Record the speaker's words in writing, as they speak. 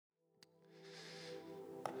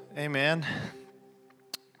Amen.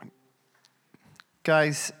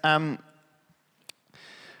 Guys,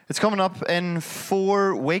 it's coming up in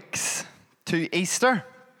 4 weeks to Easter,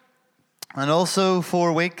 and also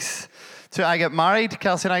 4 weeks to I get married.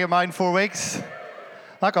 Kelsey and I get married in 4 weeks.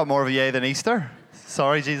 That got more of a yay than Easter.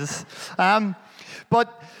 Sorry, Jesus.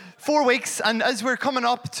 But 4 weeks, and as we're coming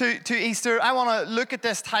up to Easter, I want to look at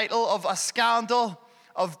this title of A Scandal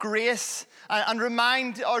of Grace and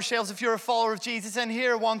remind ourselves, if you're a follower of Jesus in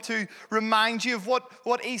here, I want to remind you of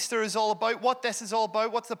what Easter is all about, what this is all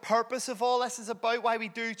about, what's the purpose of all this is about, why we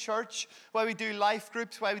do church, why we do life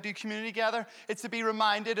groups, why we do community together. It's to be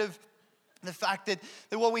reminded of the fact that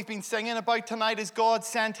what we've been singing about tonight is God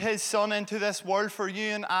sent his son into this world for you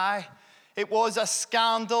and I. It was a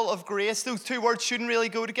scandal of grace. Those two words shouldn't really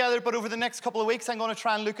go together, but over the next couple of weeks, I'm going to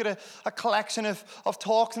try and look at a collection of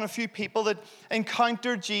talks and a few people that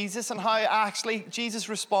encountered Jesus and how actually Jesus'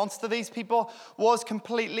 response to these people was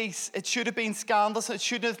completely, it should have been scandalous, it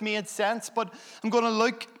should have made sense, but I'm going to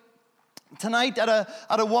look tonight at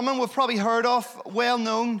a woman we've probably heard of, well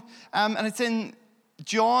known, and it's in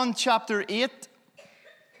John chapter 8.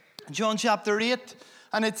 John chapter 8.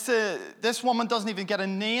 And it's this woman doesn't even get a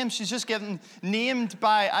name. She's just getting named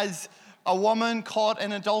as a woman caught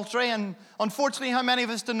in adultery. And unfortunately, how many of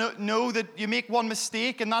us know that you make one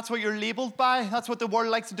mistake and that's what you're labeled by? That's what the world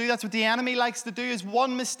likes to do. That's what the enemy likes to do, is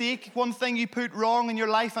one mistake, one thing you put wrong in your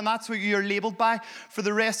life, and that's what you're labeled by for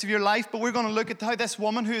the rest of your life. But we're going to look at how this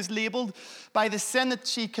woman who is labeled by the sin that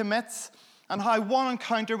she commits and how one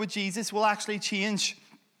encounter with Jesus will actually change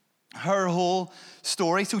her whole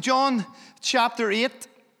story. So John chapter 8,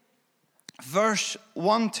 verse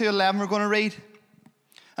 1 to 11, we're going to read.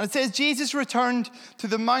 And it says, Jesus returned to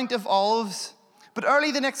the Mount of Olives, but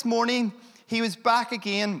early the next morning, he was back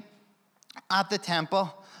again at the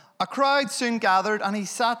temple. A crowd soon gathered, and he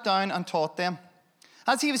sat down and taught them.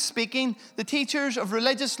 As he was speaking, the teachers of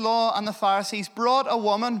religious law and the Pharisees brought a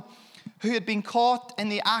woman who had been caught in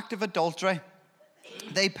the act of adultery.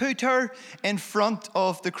 They put her in front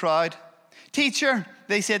of the crowd. Teacher,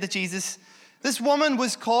 they said to Jesus, this woman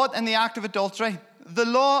was caught in the act of adultery. The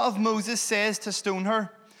law of Moses says to stone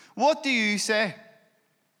her. What do you say?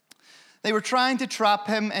 They were trying to trap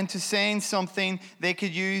him into saying something they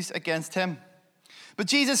could use against him. But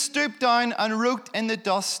Jesus stooped down and wrote in the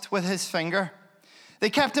dust with his finger. They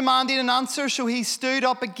kept demanding an answer, so he stood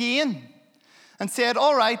up again and said,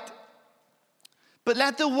 all right, but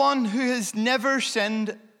let the one who has never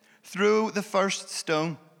sinned throw the first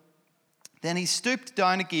stone. Then he stooped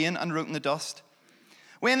down again and wrote in the dust.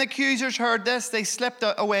 When the accusers heard this, they slipped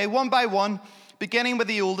away one by one, beginning with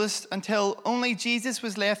the oldest, until only Jesus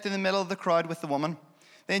was left in the middle of the crowd with the woman.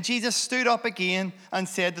 Then Jesus stood up again and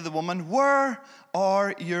said to the woman, where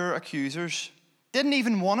are your accusers? Didn't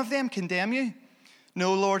even one of them condemn you?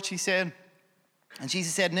 No, Lord, she said. And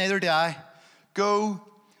Jesus said, neither do I. Go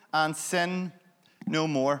and sin no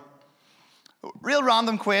more. Real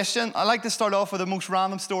random question. I like to start off with the most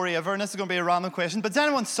random story ever, and this is going to be a random question. But does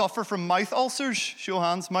anyone suffer from mouth ulcers? Show of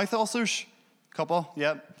hands. Mouth ulcers? Couple?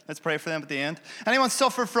 Yep. Let's pray for them at the end. Anyone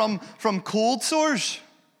suffer from cold sores?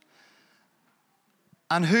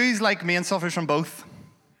 And who's like me and suffers from both?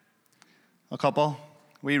 A couple.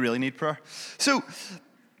 We really need prayer. So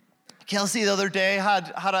Kelsey the other day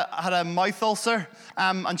had a mouth ulcer,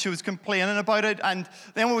 and she was complaining about it. And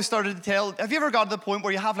then when we started to tell, have you ever got to the point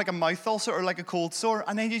where you have like a mouth ulcer or like a cold sore,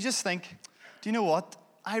 and then you just think, do you know what?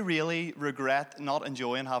 I really regret not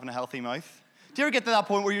enjoying having a healthy mouth. Do you ever get to that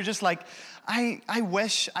point where you're just like, I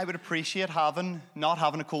wish I would appreciate not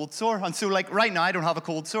having a cold sore? And so like right now I don't have a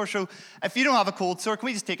cold sore. So if you don't have a cold sore, can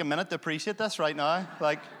we just take a minute to appreciate this right now?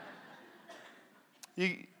 Like,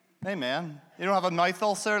 amen. You don't have a mouth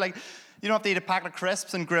ulcer, like you don't have to eat a packet of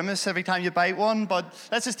crisps and grimace every time you bite one, but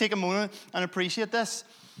let's just take a moment and appreciate this.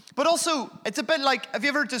 But also, it's a bit like, have you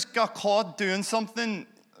ever just got caught doing something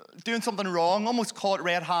wrong, almost caught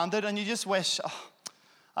red-handed, and you just wish,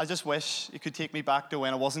 I just wish you could take me back to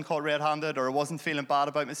when I wasn't caught red-handed, or I wasn't feeling bad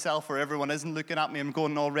about myself, or everyone isn't looking at me and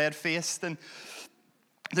going all red-faced. And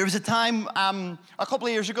there was a time, a couple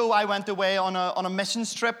of years ago, I went away on a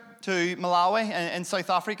missions trip to Malawi in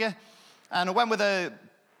South Africa, and I went with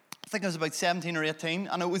I think I was about 17 or 18,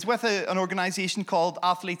 and it was with an organisation called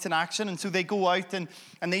Athletes in Action, and so they go out and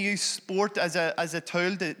they use sport as a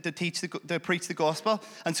tool to preach the gospel.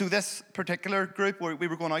 And so this particular group, we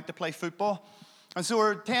were going out to play football. And so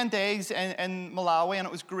we're 10 days in Malawi, and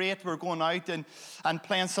it was great. We were going out and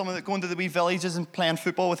playing going to the wee villages and playing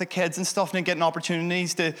football with the kids and stuff, and getting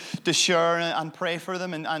opportunities to share and pray for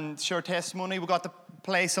them and share testimony. We got to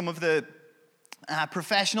play some of the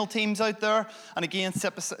professional teams out there, and again,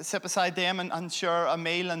 sit beside them and share a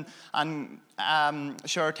meal and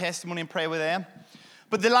share our testimony and pray with them.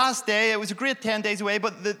 But the last day, it was a great 10 days away,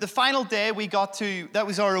 but the final day that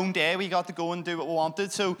was our own day. We got to go and do what we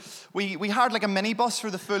wanted. So we hired like a minibus for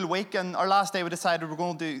the full week, and our last day we decided we're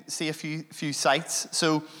going to see a few sites.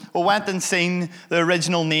 So we went and seen the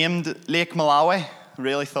original named Lake Malawi.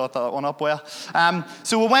 Really thought that one up well.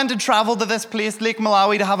 So we went and travelled to this place, Lake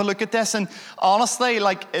Malawi, to have a look at this. And honestly,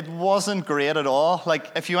 like, it wasn't great at all. Like,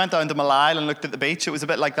 if you went down to Malile and looked at the beach, it was a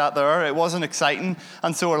bit like that there. It wasn't exciting.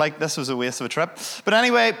 And so we're like, this was a waste of a trip. But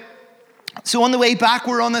anyway, so on the way back,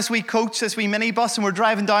 we're on this wee coach, this wee minibus, and we're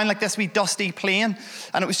driving down like this wee dusty plain.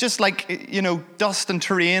 And it was just like, dust and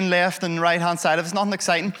terrain left and right-hand side of us. Nothing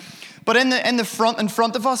exciting. But in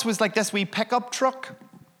front of us was like this wee pickup truck.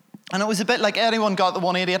 And it was a bit like anyone got the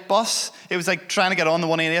 188 bus. It was like trying to get on the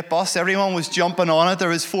 188 bus. Everyone was jumping on it. There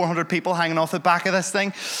was 400 people hanging off the back of this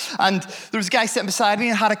thing. And there was a guy sitting beside me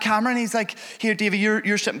and had a camera. And he's like, here, Davey,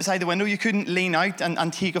 you're sitting beside the window. You couldn't lean out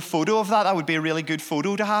and take a photo of that. That would be a really good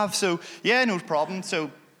photo to have. So, yeah, no problem. So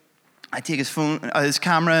I take his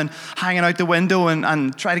camera and hanging out the window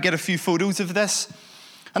and try to get a few photos of this.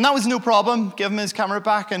 And that was no problem. Give him his camera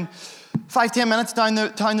back. And 5-10 minutes down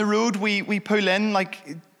the road, we pull in,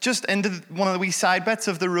 like, just into one of the wee side bits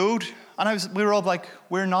of the road, and we were all like,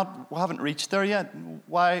 we haven't reached there yet.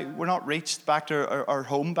 Why we're not reached back to our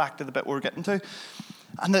home, back to the bit we're getting to?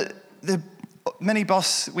 And the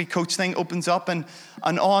minibus wee coach thing opens up, and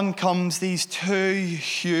on comes these two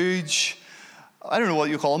huge, I don't know what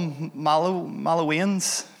you call them,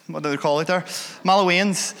 Malawians. What do they call it there?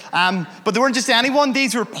 Malawians. But they weren't just anyone.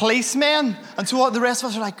 These were policemen. And so the rest of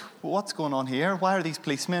us are like, what's going on here? Why are these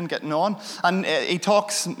policemen getting on? And he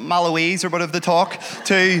talks Malawese or whatever they talk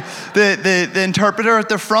to the interpreter at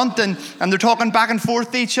the front. And they're talking back and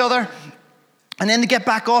forth to each other. And then they get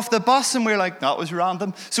back off the bus, and we're like, that was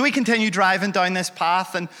random. So we continue driving down this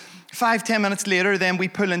path, and 5-10 minutes later, then we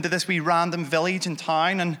pull into this wee random village in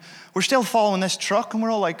town, and we're still following this truck, and we're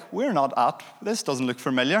all like, this doesn't look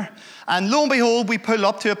familiar. And lo and behold, we pull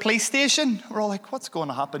up to a police station. We're all like, what's going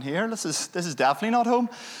to happen here? This is definitely not home.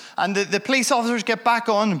 And the police officers get back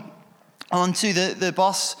onto the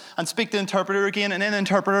bus and speak to the interpreter again, and then the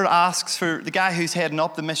interpreter asks for the guy who's heading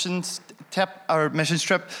up the missions trip,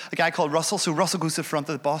 a guy called Russell. So Russell goes to the front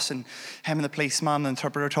of the bus, and him and the policeman and the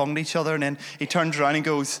interpreter are talking to each other, and then he turns around and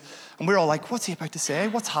goes, and we're all like, what's he about to say?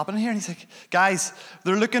 What's happening here? And he's like, guys,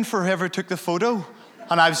 they're looking for whoever took the photo.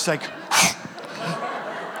 And I was like,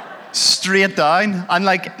 straight down. And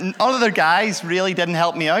like, all of the guys really didn't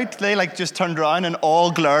help me out. They like just turned around and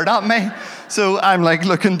all glared at me. So I'm like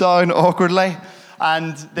looking down awkwardly.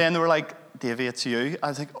 And then they were like, Davey, it's you. I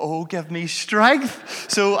was like, oh, give me strength.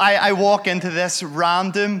 So I walk into this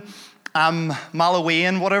random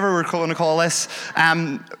Malawian, whatever we're going to call this,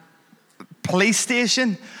 police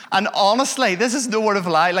station. And honestly, this is no word of a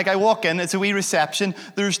lie. Like, I walk in, it's a wee reception.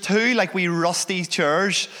 There's two, like, wee rusty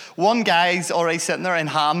chairs. One guy's already sitting there in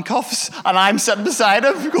handcuffs, and I'm sitting beside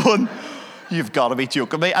him going, you've got to be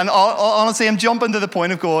joking me. And honestly, I'm jumping to the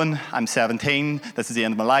point of going, I'm 17, this is the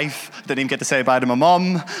end of my life. I didn't even get to say bye to my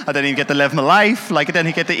mum. I didn't even get to live my life. Like, I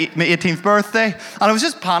didn't get my 18th birthday. And I was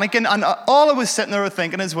just panicking. And all I was sitting there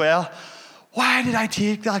thinking as well, why did I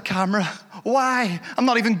take that camera? Why? I'm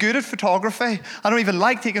not even good at photography. I don't even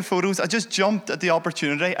like taking photos. I just jumped at the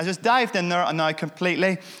opportunity. I just dived in there, and now I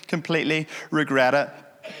completely regret it.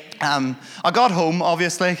 I got home,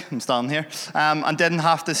 obviously, I'm standing here, and didn't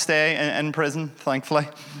have to stay in prison, thankfully.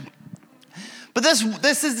 But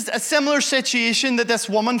this is a similar situation that this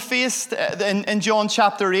woman faced in John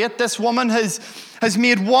chapter 8. This woman has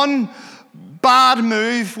made one bad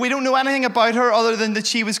move. We don't know anything about her other than that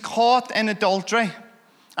she was caught in adultery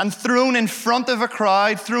and thrown in front of a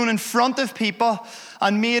crowd, thrown in front of people,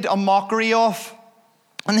 and made a mockery of.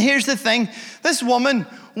 And here's the thing, this woman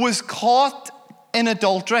was caught in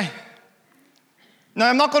adultery. Now,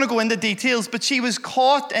 I'm not going to go into details, but she was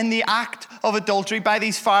caught in the act of adultery by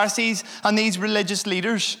these Pharisees and these religious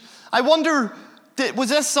leaders. I wonder, was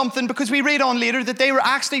this something, because we read on later that they were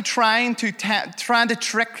actually trying to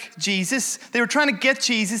trick Jesus. They were trying to get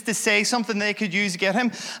Jesus to say something they could use to get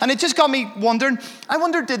him. And it just got me wondering, I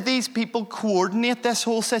wonder, did these people coordinate this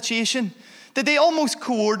whole situation? Did they almost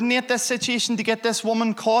coordinate this situation to get this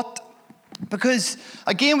woman caught? Because,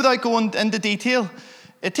 again, without going into detail,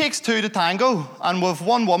 it takes two to tango, and with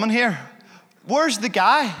one woman here, where's the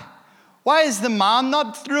guy? Why is the man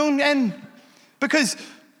not thrown in? Because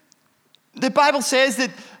the Bible says that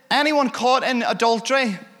anyone caught in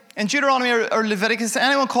adultery, in Deuteronomy or Leviticus,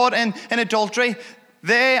 anyone caught in adultery,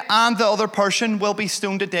 they and the other person will be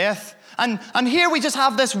stoned to death. And here we just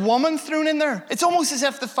have this woman thrown in there. It's almost as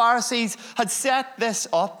if the Pharisees had set this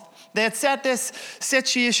up. They had set this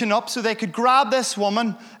situation up so they could grab this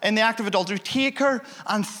woman in the act of adultery, take her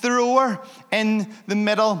and throw her in the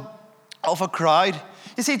middle of a crowd.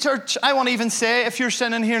 You see, church, I want to even say, if you're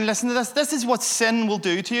sinning here and listen to this is what sin will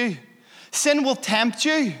do to you. Sin will tempt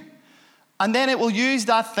you, and then it will use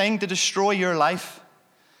that thing to destroy your life.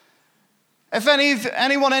 If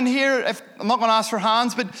anyone in here, I'm not going to ask for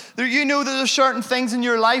hands, but you know that there's certain things in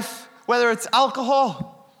your life, whether it's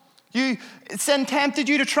alcohol. Sin tempted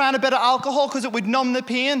you to try a bit of alcohol because it would numb the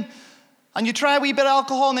pain. And you try a wee bit of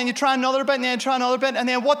alcohol, and then you try another bit, and then you try another bit. And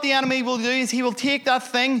then what the enemy will do is he will take that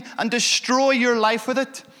thing and destroy your life with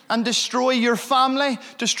it, and destroy your family,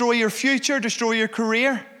 destroy your future, destroy your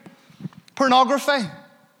career. Pornography.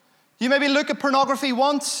 You maybe look at pornography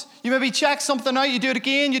once, you maybe check something out, you do it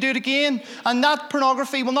again, and that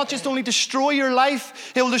pornography will not just only destroy your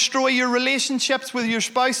life, it will destroy your relationships with your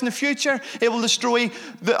spouse in the future, it will destroy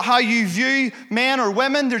how you view men or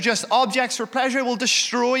women, they're just objects for pleasure, it will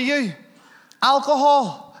destroy you.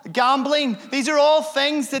 Alcohol, gambling, these are all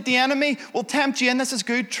things that the enemy will tempt you in. This is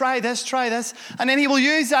good, try this. And then he will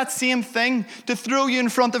use that same thing to throw you in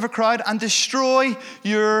front of a crowd and destroy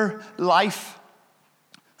your life.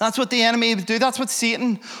 That's what the enemy will do. That's what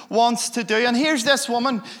Satan wants to do. And here's this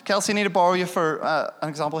woman. Kelsey, I need to borrow you for an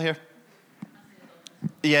example here.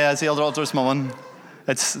 Yeah, it's the elder's woman.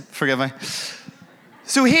 Forgive me.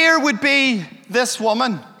 So here would be this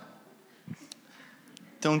woman.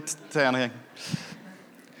 Don't say anything.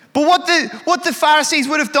 But what the Pharisees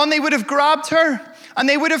would have done, they would have grabbed her and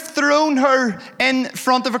they would have thrown her in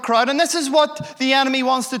front of a crowd. And this is what the enemy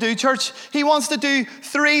wants to do, church. He wants to do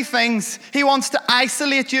three things. He wants to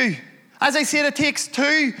isolate you. As I said, it takes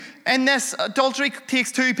two. In this adultery,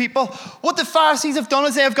 takes two people. What the Pharisees have done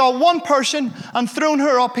is they have got one person and thrown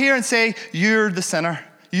her up here and say, you're the sinner.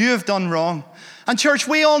 You have done wrong. And church,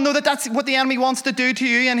 we all know that that's what the enemy wants to do to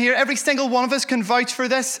you in here. Every single one of us can vouch for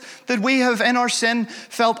this, that we have in our sin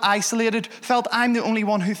felt isolated, felt I'm the only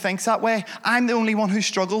one who thinks that way. I'm the only one who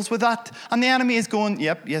struggles with that. And the enemy is going,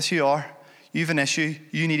 yep, yes you are. You have an issue.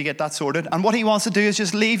 You need to get that sorted. And what he wants to do is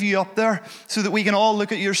just leave you up there so that we can all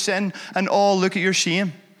look at your sin and all look at your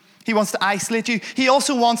shame. He wants to isolate you. He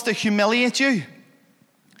also wants to humiliate you.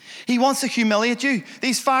 He wants to humiliate you.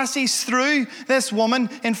 These Pharisees threw this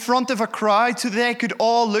woman in front of a crowd so they could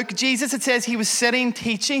all look. Jesus, it says he was sitting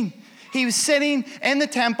teaching. He was sitting in the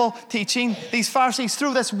temple teaching. These Pharisees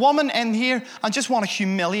threw this woman in here and just want to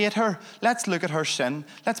humiliate her. Let's look at her sin.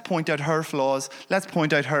 Let's point out her flaws. Let's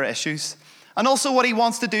point out her issues. And also what he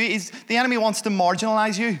wants to do is the enemy wants to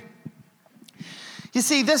marginalize you. You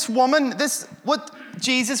see, this woman, what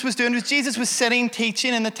Jesus was doing was Jesus was sitting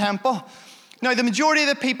teaching in the temple. Now, the majority of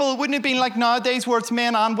the people, it wouldn't have been like nowadays where it's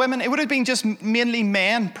men and women. It would have been just mainly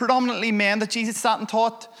men, predominantly men that Jesus sat and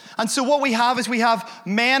taught. And so what we have is we have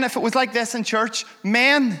men, if it was like this in church,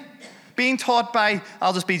 men being taught by,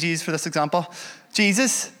 I'll just be Jesus for this example,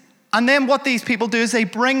 Jesus. And then what these people do is they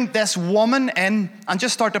bring this woman in and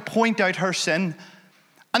just start to point out her sin.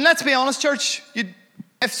 And let's be honest, church,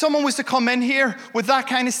 if someone was to come in here with that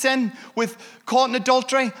kind of sin, with caught in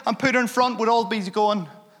adultery and put her in front, would all be going,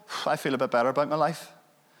 I feel a bit better about my life.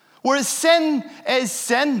 Whereas sin is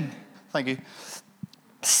sin. Thank you.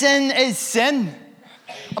 Sin is sin.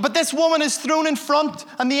 But this woman is thrown in front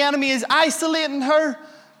and the enemy is isolating her.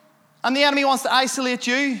 And the enemy wants to isolate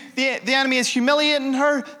you. The enemy is humiliating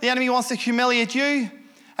her. The enemy wants to humiliate you.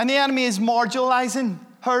 And the enemy is marginalizing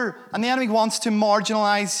her. And the enemy wants to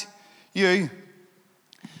marginalize you.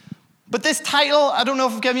 But this title, I don't know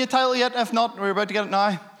if I've given you a title yet. If not, we're about to get it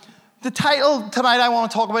now. The title tonight I want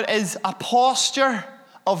to talk about is A Posture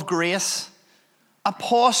of Grace. A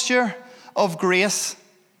Posture of Grace.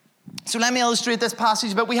 So let me illustrate this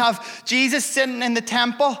passage. But we have Jesus sitting in the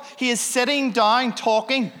temple. He is sitting down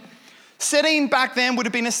talking. Sitting back then would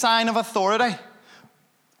have been a sign of authority.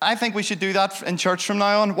 I think we should do that in church from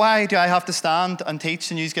now on. Why do I have to stand and teach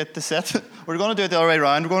and you get to sit? We're going to do it the other way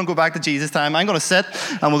around. We're going to go back to Jesus time. I'm going to sit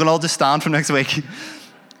and we're going to all just stand from next week.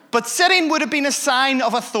 But sitting would have been a sign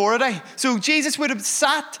of authority. So Jesus would have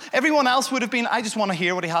sat. Everyone else would have been, I just want to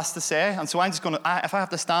hear what he has to say. And so I'm just going to, if I have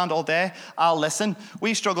to stand all day, I'll listen.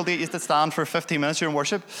 We struggle to get used to stand for 15 minutes during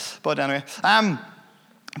worship. But anyway.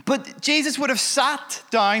 But Jesus would have sat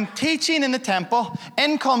down teaching in the temple.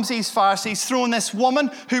 In comes these Pharisees throwing this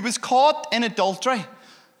woman who was caught in adultery.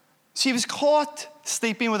 She was caught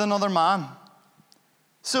sleeping with another man.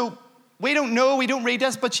 So we don't know, we don't read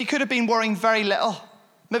this, but she could have been wearing very little.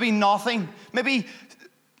 Maybe nothing. Maybe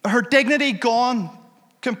her dignity gone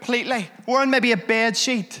completely. Wearing maybe a bed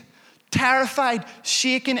sheet. terrified,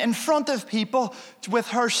 shaken in front of people with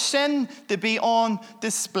her sin to be on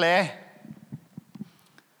display.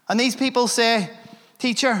 And these people say,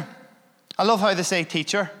 teacher. I love how they say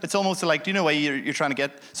teacher. It's almost like, do you know why you're trying to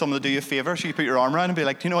get someone to do you a favor? So you put your arm around and be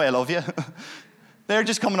like, do you know why I love you? They're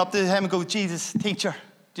just coming up to him and go, Jesus, teacher,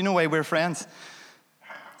 do you know why we're friends?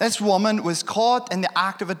 This woman was caught in the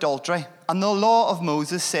act of adultery, and the law of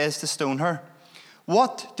Moses says to stone her.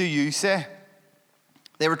 What do you say?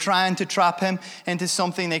 They were trying to trap him into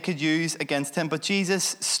something they could use against him, but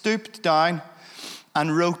Jesus stooped down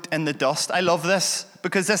and wrote in the dust. I love this,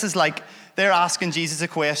 because this is like, they're asking Jesus a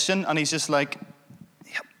question, and he's just like,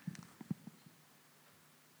 yep.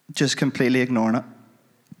 Just completely ignoring it.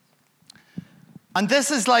 And this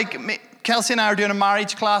is like, Kelsey and I are doing a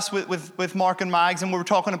marriage class with Mark and Mags, and we were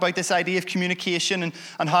talking about this idea of communication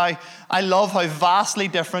and how I love how vastly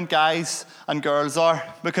different guys and girls are.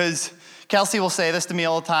 Because Kelsey will say this to me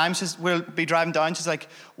all the time. We'll be driving down, she's like,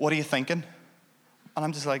 what are you thinking? And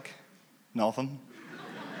I'm just like, nothing.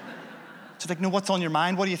 She's like, no, what's on your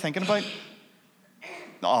mind? What are you thinking about?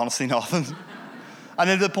 No, honestly, nothing. And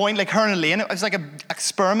at the point, like her and Elaine, it was like an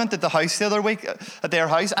experiment at the house the other week, at their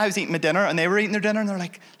house. I was eating my dinner and they were eating their dinner, and they're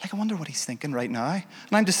like, I wonder what he's thinking right now. And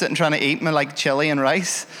I'm just sitting trying to eat my like chili and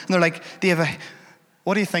rice. And they're like,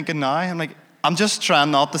 what are you thinking now? I'm like, I'm just trying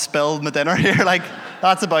not to spill my dinner here. Like,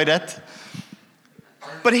 that's about it.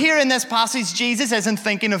 But here in this passage, Jesus isn't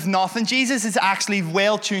thinking of nothing. Jesus is actually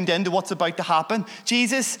well tuned into what's about to happen.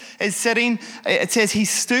 Jesus is sitting, it says he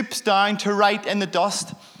stoops down to write in the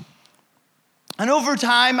dust. And over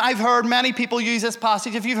time, I've heard many people use this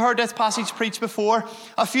passage. If you've heard this passage preached before,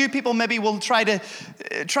 a few people maybe will try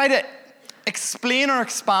to explain or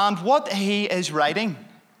expand what he is writing.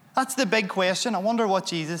 That's the big question. I wonder what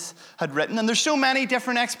Jesus had written. And there's so many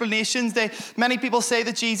different explanations. Many people say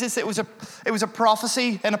that Jesus, it was a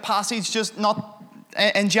prophecy in a passage just not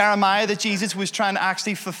in Jeremiah that Jesus was trying to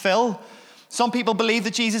actually fulfill. Some people believe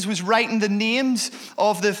that Jesus was writing the names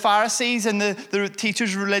of the Pharisees and the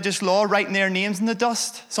teachers of religious law, writing their names in the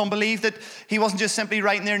dust. Some believe that he wasn't just simply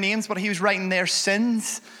writing their names, but he was writing their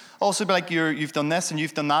sins. Also be like, you've done this and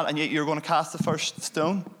you've done that, and yet you're going to cast the first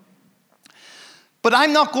stone. But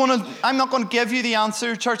I'm not going to give you the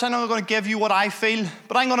answer, church. I'm not going to give you what I feel,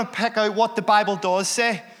 but I'm going to pick out what the Bible does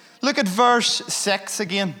say. Look at verse 6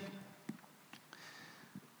 again.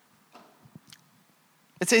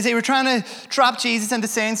 It says they were trying to trap Jesus into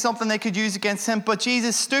saying something they could use against him, but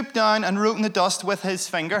Jesus stooped down and wrote in the dust with his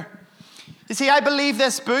finger. You see, I believe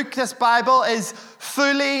this book, this Bible, is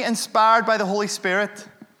fully inspired by the Holy Spirit.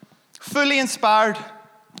 Fully inspired.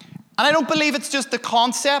 And I don't believe it's just the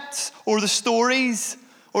concepts or the stories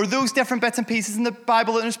or those different bits and pieces in the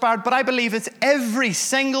Bible that are inspired, but I believe it's every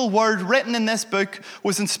single word written in this book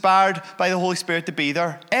was inspired by the Holy Spirit to be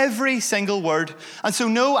there. Every single word. And so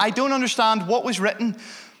no, I don't understand what was written,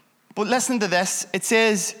 but listen to this. It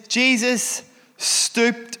says, Jesus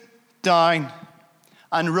stooped down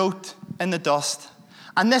and wrote in the dust.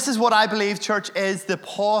 And this is what I believe, church, is the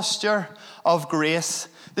posture of grace.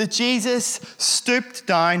 That Jesus stooped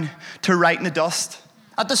down to write in the dust.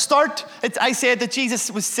 At the start, I said that Jesus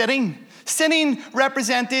was sitting. Sitting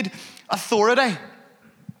represented authority.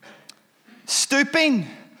 Stooping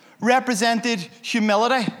represented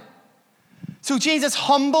humility. So Jesus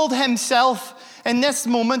humbled himself in this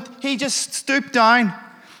moment. He just stooped down.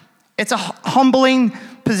 It's a humbling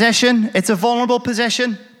position. It's a vulnerable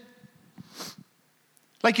position.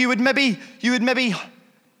 Like you would maybe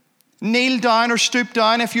kneel down or stoop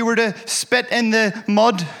down if you were to spit in the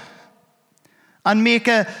mud and make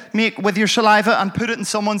with your saliva and put it in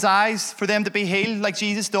someone's eyes for them to be healed, like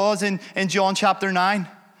Jesus does in John chapter 9.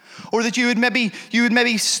 Or that you would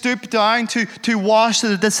maybe stoop down to wash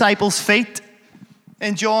the disciples' feet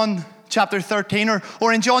in John chapter 13.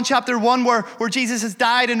 Or in John chapter 1 where Jesus has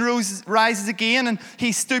died and rises again, and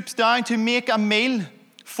he stoops down to make a meal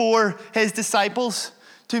for his disciples,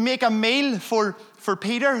 to make a meal for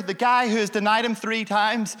Peter, the guy who has denied him 3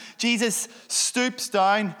 times. Jesus stoops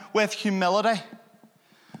down with humility.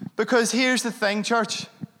 Because here's the thing, church.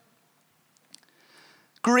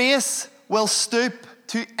 Grace will stoop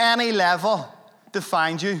to any level to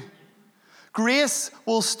find you. Grace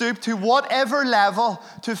will stoop to whatever level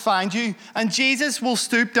to find you. And Jesus will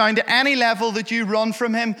stoop down to any level that you run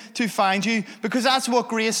from him to find you. Because that's what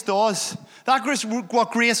grace does. That's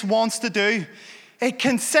what grace wants to do. It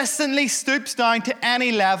consistently stoops down to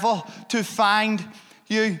any level to find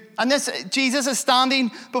you. And Jesus is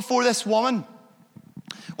standing before this woman.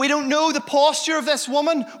 We don't know the posture of this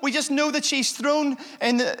woman. We just know that she's thrown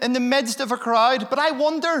in the midst of a crowd. But I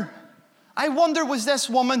wonder, was this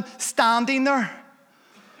woman standing there?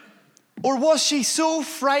 Or was she so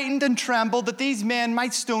frightened and trembled that these men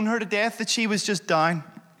might stone her to death that she was just down?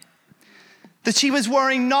 That she was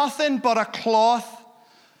wearing nothing but a cloth,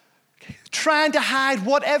 trying to hide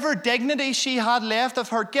whatever dignity she had left of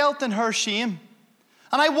her guilt and her shame.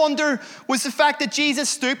 And I wonder, was the fact that Jesus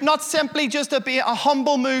stooped not simply just to be a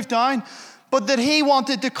humble move down, but that he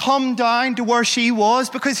wanted to come down to where she was?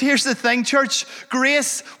 Because here's the thing, church,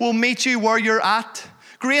 grace will meet you where you're at.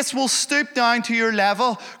 Grace will stoop down to your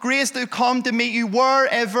level. Grace will come to meet you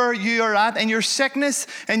wherever you are at, in your sickness,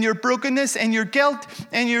 in your brokenness, in your guilt,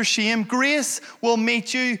 in your shame. Grace will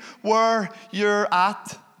meet you where you're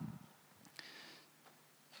at.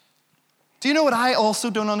 Do you know what I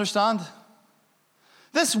also don't understand?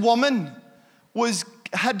 This woman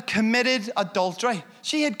had committed adultery.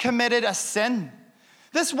 She had committed a sin.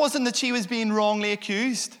 This wasn't that she was being wrongly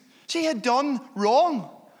accused. She had done wrong.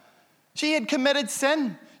 She had committed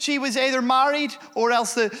sin. She was either married or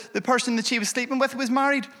else the person that she was sleeping with was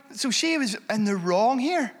married. So she was in the wrong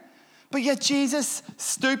here. But yet Jesus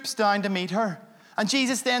stoops down to meet her. And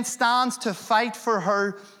Jesus then stands to fight for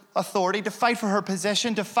her authority, to fight for her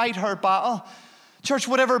position, to fight her battle. Church,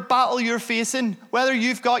 whatever battle you're facing, whether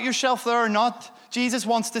you've got yourself there or not, Jesus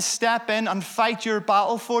wants to step in and fight your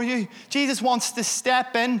battle for you. Jesus wants to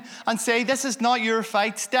step in and say, this is not your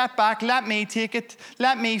fight. Step back. Let me take it.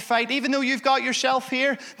 Let me fight. Even though you've got yourself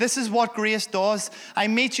here, this is what grace does. I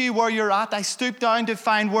meet you where you're at. I stoop down to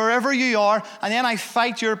find wherever you are, and then I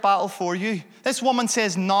fight your battle for you. This woman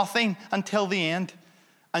says nothing until the end,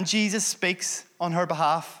 and Jesus speaks on her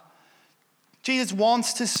behalf. Jesus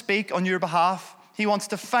wants to speak on your behalf. He wants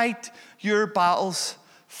to fight your battles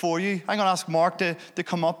for you. I'm going to ask Mark to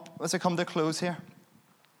come up as I come to a close here.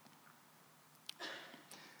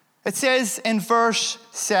 It says in verse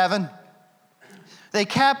 7, they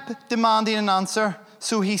kept demanding an answer,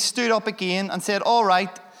 so he stood up again and said, all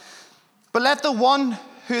right, but let the one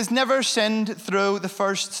who has never sinned throw the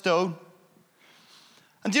first stone.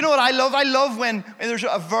 And do you know what I love? I love when there's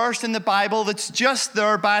a verse in the Bible that's just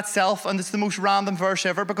there by itself and it's the most random verse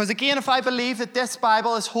ever. Because again, if I believe that this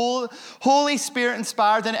Bible is Holy Spirit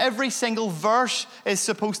inspired, then every single verse is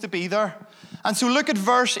supposed to be there. And so look at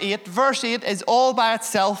verse 8. Verse 8 is all by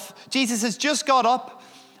itself. Jesus has just got up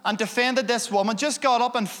and defended this woman, just got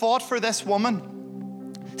up and fought for this woman.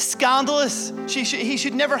 Scandalous. He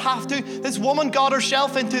should never have to. This woman got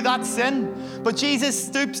herself into that sin. But Jesus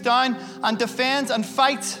stoops down and defends and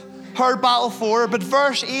fights her battle for her. But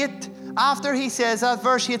verse 8, after he says that,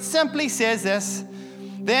 verse 8 simply says this.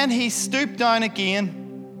 Then he stooped down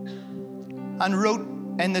again and wrote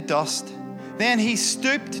in the dust. Then he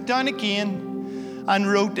stooped down again and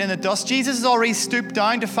wrote in the dust. Jesus has already stooped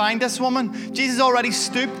down to find this woman. Jesus already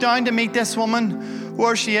stooped down to meet this woman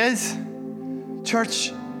where she is.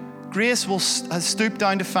 Church, grace has stooped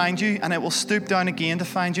down to find you, and it will stoop down again to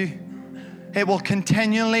find you. It will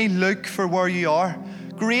continually look for where you are.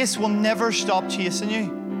 Grace will never stop chasing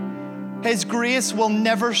you. His grace will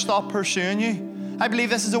never stop pursuing you. I believe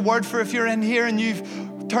this is a word for if you're in here and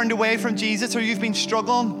you've turned away from Jesus, or you've been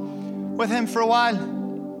struggling with him for a while.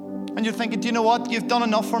 And you're thinking, do you know what? You've done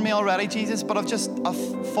enough for me already, Jesus, but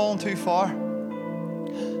I've fallen too far.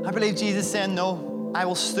 I believe Jesus is saying, no, I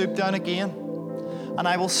will stoop down again. And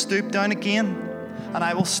I will stoop down again. And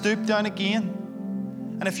I will stoop down again.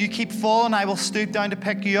 And if you keep falling, I will stoop down to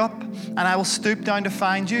pick you up. And I will stoop down to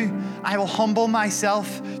find you. I will humble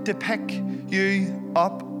myself to pick you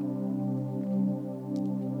up.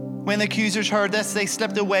 When the accusers heard this, they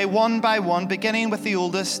slipped away one by one, beginning with the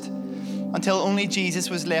oldest, until only Jesus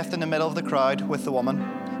was left in the middle of the crowd with the woman.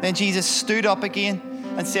 Then Jesus stood up again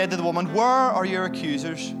and said to the woman, where are your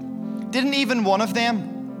accusers? Didn't even one of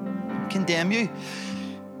them condemn you?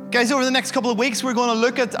 Guys, over the next couple of weeks, we're going to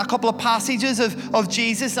look at a couple of passages of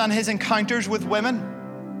Jesus and his encounters with women.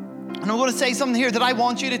 And I'm going to say something here that I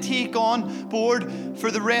want you to take on board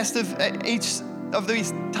for the rest of each of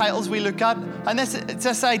these titles we look at. And it's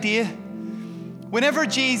this idea. Whenever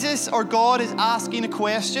Jesus or God is asking a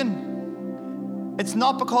question, it's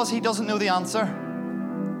not because he doesn't know the answer.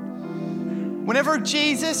 Whenever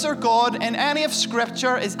Jesus or God in any of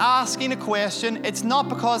Scripture is asking a question, it's not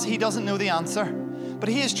because he doesn't know the answer, but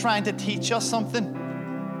he is trying to teach us something.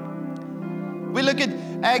 We look at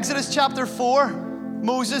Exodus chapter 4,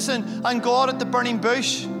 Moses and God at the burning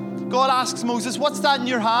bush. God asks Moses, what's that in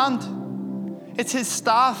your hand? It's his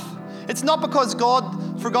staff. It's not because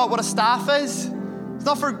God forgot what a staff is. It's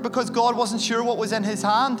not because God wasn't sure what was in his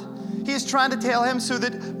hand. He is trying to tell him so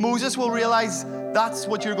that Moses will realize that's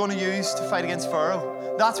what you're going to use to fight against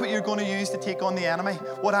Pharaoh. That's what you're going to use to take on the enemy.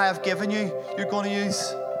 What I have given you, you're going to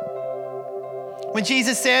use. When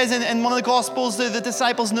Jesus says in one of the Gospels to the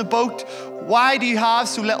disciples in the boat, why do you have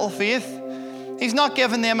so little faith? He's not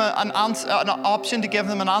giving them an option to give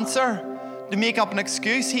them an answer, to make up an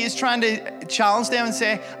excuse. He is trying to challenge them and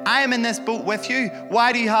say, I am in this boat with you.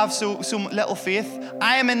 Why do you have so little faith?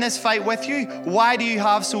 I am in this fight with you. Why do you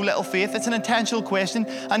have so little faith? It's an intentional question.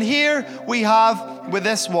 And here we have with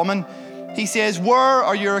this woman, he says, where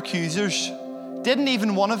are your accusers? Didn't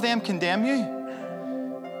even one of them condemn you?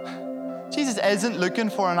 Jesus isn't looking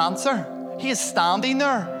for an answer. He is standing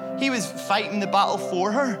there. He was fighting the battle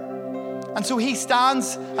for her. And so he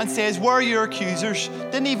stands and says, where are your accusers?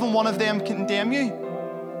 Didn't even one of them condemn you?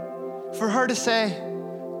 For her to say,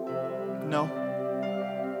 no.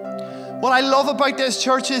 What I love about this,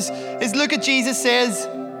 church, is look at Jesus says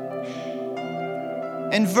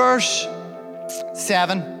in verse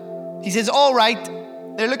 7. He says, all right.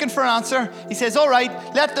 They're looking for an answer. He says, all right,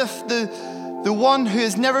 let the one who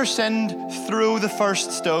has never sinned throw the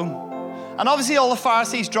first stone. And obviously all the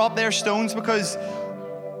Pharisees drop their stones because,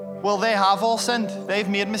 well, they have all sinned. They've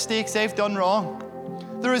made mistakes. They've done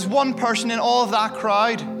wrong. There is one person in all of that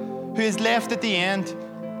crowd who is left at the end,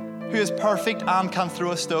 who is perfect and can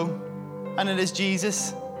throw a stone. And it is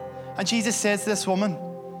Jesus. And Jesus says to this woman,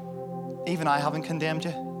 even I haven't condemned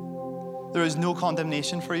you. There is no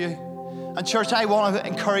condemnation for you. And church, I want to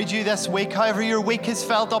encourage you this week, however your week has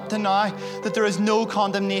felt up to now, that there is no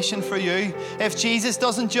condemnation for you. If Jesus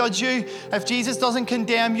doesn't judge you, if Jesus doesn't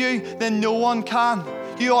condemn you, then no one can.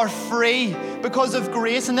 You are free because of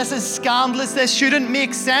grace, and this is scandalous. This shouldn't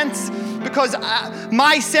make sense because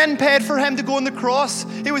my sin paid for him to go on the cross.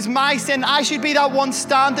 It was my sin. I should be that one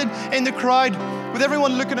standing in the crowd with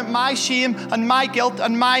everyone looking at my shame and my guilt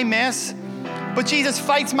and my mess. But Jesus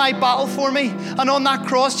fights my battle for me. And on that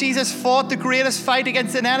cross, Jesus fought the greatest fight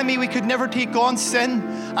against an enemy we could never take on, sin,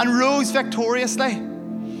 and rose victoriously.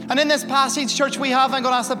 And in this passage, church, I'm going to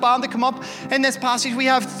ask the band to come up. In this passage, we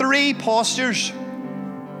have three postures.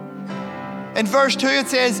 In verse 2, it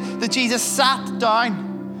says that Jesus sat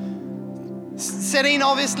down. Sitting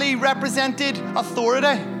obviously represented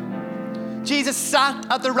authority. Jesus sat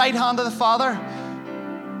at the right hand of the Father.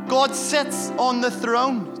 God sits on the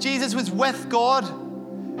throne. Jesus was with God.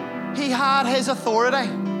 He had his authority.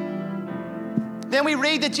 Then we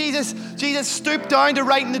read that Jesus stooped down to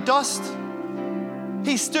write in the dust.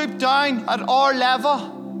 He stooped down at our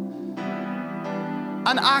level.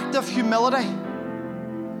 An act of humility.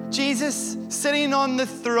 Jesus, sitting on the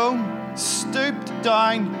throne, stooped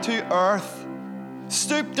down to earth.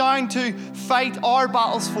 Stooped down to fight our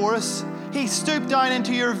battles for us. He stooped down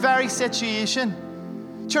into your very situation.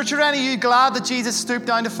 Church, are any of you glad that Jesus stooped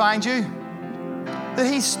down to find you? That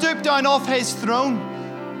he stooped down off his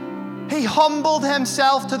throne. He humbled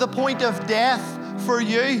himself to the point of death for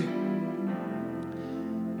you.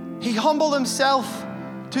 He humbled himself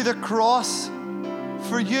to the cross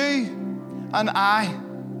for you and I.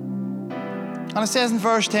 And it says in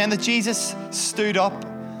verse 10 that Jesus stood up.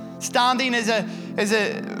 Standing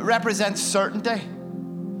represents certainty.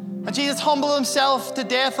 And Jesus humbled himself to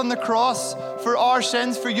death on the cross for our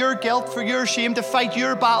sins, for your guilt, for your shame, to fight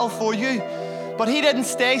your battle for you. But he didn't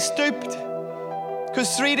stay stooped.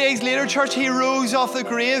 Because 3 days later, church, he rose off the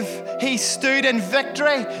grave. He stood in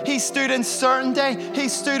victory. He stood in certainty. He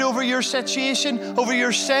stood over your situation, over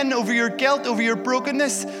your sin, over your guilt, over your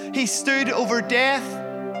brokenness. He stood over death.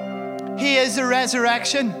 He is the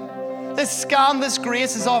resurrection. This scandalous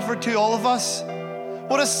grace is offered to all of us.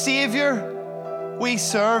 What a Savior we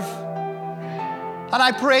serve. And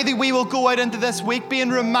I pray that we will go out into this week being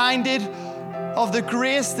reminded of the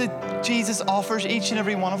grace that Jesus offers each and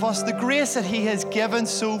every one of us, the grace that he has given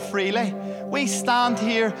so freely. We stand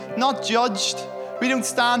here not judged. We don't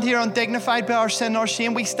stand here undignified by our sin or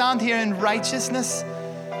shame. We stand here in righteousness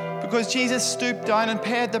because Jesus stooped down and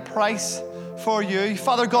paid the price for you.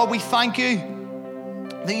 Father God, we thank you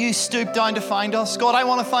that you stooped down to find us. God, I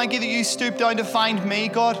want to thank you that you stooped down to find me,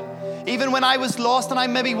 God. Even when I was lost and I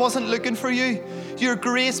maybe wasn't looking for you, your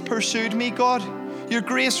grace pursued me, God. Your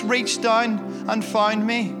grace reached down and found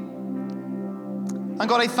me. And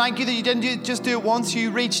God, I thank you that you didn't just do it once.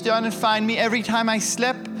 You reached down and find me every time I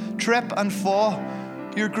slip, trip, and fall.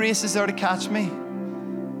 Your grace is there to catch me.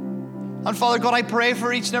 And Father God, I pray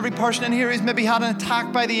for each and every person in here who's maybe had an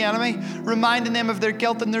attack by the enemy, reminding them of their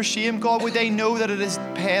guilt and their shame. God, would they know that it is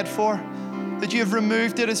paid for, that you have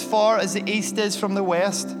removed it as far as the east is from the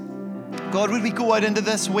west. God, would we go out into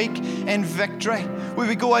this week in victory? Would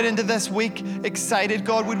we go out into this week excited?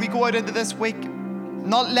 God, would we go out into this week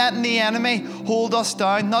not letting the enemy hold us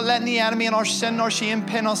down, not letting the enemy and our sin, our shame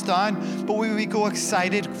pin us down, but would we go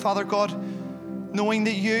excited, Father God, knowing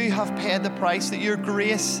that you have paid the price, that your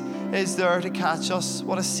grace is there to catch us.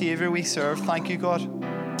 What a Savior we serve. Thank you, God.